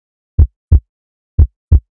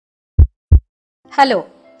Hello,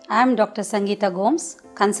 I am Dr. Sangeeta Gomes,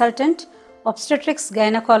 Consultant, Obstetrics,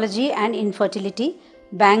 Gynecology and Infertility,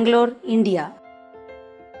 Bangalore, India.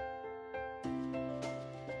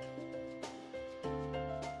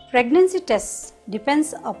 Pregnancy tests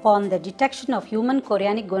depends upon the detection of human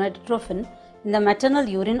chorionic gonadotrophin in the maternal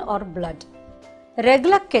urine or blood.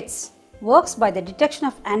 Regluckits works by the detection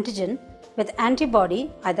of antigen with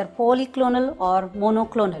antibody, either polyclonal or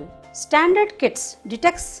monoclonal. Standard kits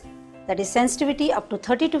detects, that is, sensitivity up to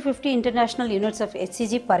 30 to 50 international units of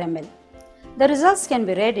hCG parambil. The results can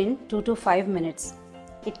be read in 2 to 5 minutes.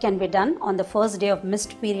 It can be done on the first day of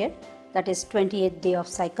missed period, that is 28th day of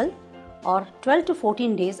cycle, or 12 to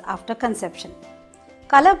 14 days after conception.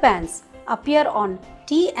 Color bands appear on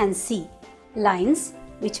T and C lines,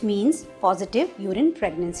 which means positive urine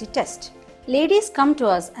pregnancy test. Ladies come to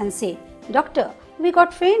us and say, "Doctor, we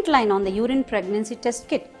got faint line on the urine pregnancy test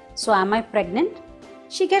kit, so am I pregnant?"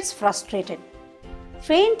 She gets frustrated.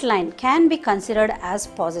 Faint line can be considered as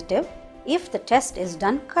positive if the test is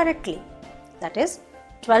done correctly, that is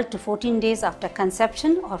 12 to 14 days after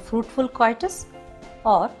conception or fruitful coitus,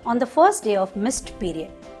 or on the first day of missed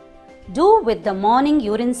period. Do with the morning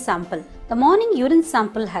urine sample. The morning urine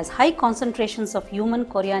sample has high concentrations of human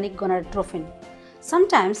chorionic gonadotrophin.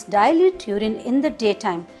 Sometimes dilute urine in the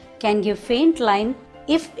daytime can give faint line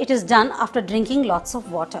if it is done after drinking lots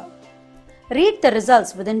of water. Read the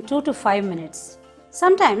results within 2 to 5 minutes.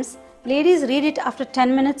 Sometimes ladies read it after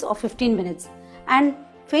 10 minutes or 15 minutes and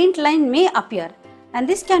faint line may appear, and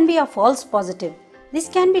this can be a false positive. This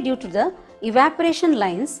can be due to the evaporation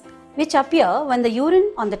lines which appear when the urine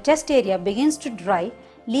on the test area begins to dry,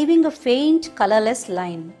 leaving a faint colourless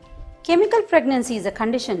line. Chemical pregnancy is a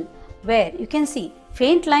condition where you can see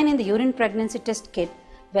faint line in the urine pregnancy test kit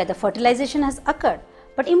where the fertilization has occurred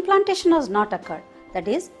but implantation has not occurred, that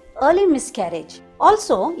is early miscarriage.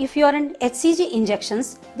 Also, if you are in hCG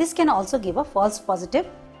injections, this can also give a false positive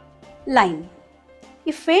line.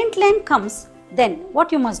 If faint line comes, then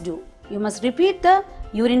what you must do? You must repeat the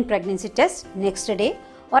urine pregnancy test next day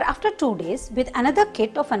or after 2 days with another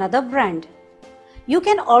kit of another brand. You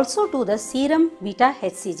can also do the serum beta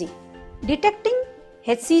hCG. Detecting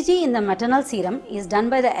hCG in the maternal serum is done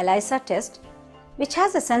by the Elisa test, which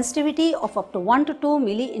has a sensitivity of up to 1 to 2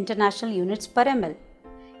 milli international units per ml.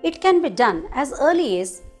 It can be done as early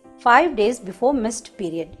as 5 days before missed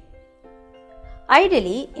period.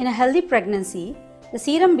 Ideally, in a healthy pregnancy, the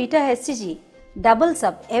serum beta hCG doubles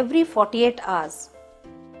up every 48 hours.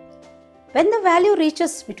 When the value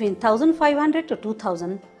reaches between 1500 to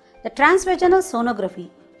 2000, the transvaginal sonography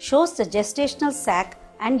shows the gestational sac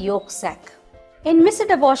and yolk sac. In missed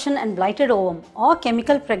abortion and blighted ovum or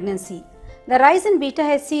chemical pregnancy, the rise in beta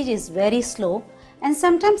hCG is very slow, and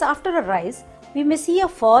sometimes after a rise, we may see a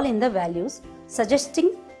fall in the values,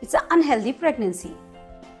 suggesting it's an unhealthy pregnancy.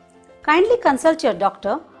 Kindly consult your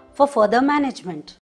doctor for further management.